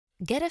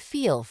Get a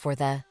feel for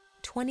the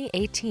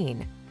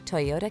 2018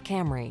 Toyota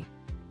Camry.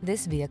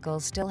 This vehicle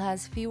still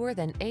has fewer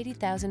than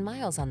 80,000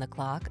 miles on the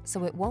clock,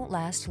 so it won't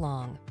last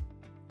long.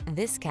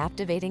 This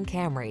captivating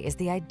Camry is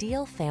the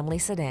ideal family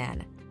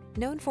sedan.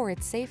 Known for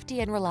its safety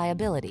and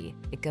reliability,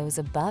 it goes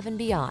above and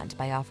beyond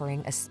by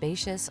offering a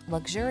spacious,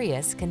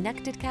 luxurious,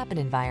 connected cabin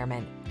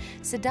environment,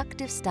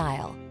 seductive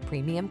style,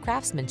 premium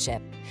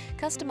craftsmanship,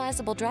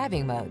 customizable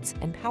driving modes,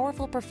 and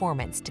powerful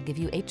performance to give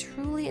you a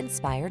truly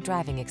inspired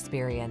driving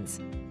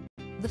experience.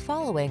 The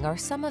following are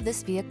some of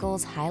this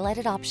vehicle's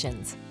highlighted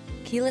options: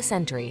 keyless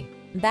entry,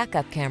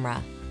 backup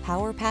camera,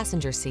 power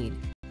passenger seat,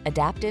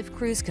 adaptive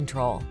cruise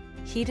control,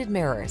 heated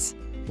mirrors,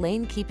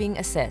 lane keeping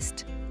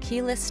assist,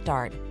 keyless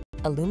start,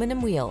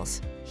 aluminum wheels,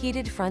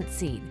 heated front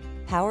seat,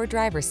 power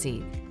driver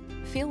seat.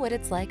 Feel what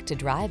it's like to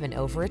drive an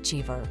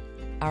overachiever.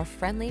 Our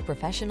friendly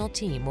professional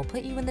team will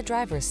put you in the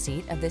driver's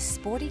seat of this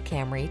sporty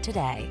Camry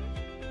today.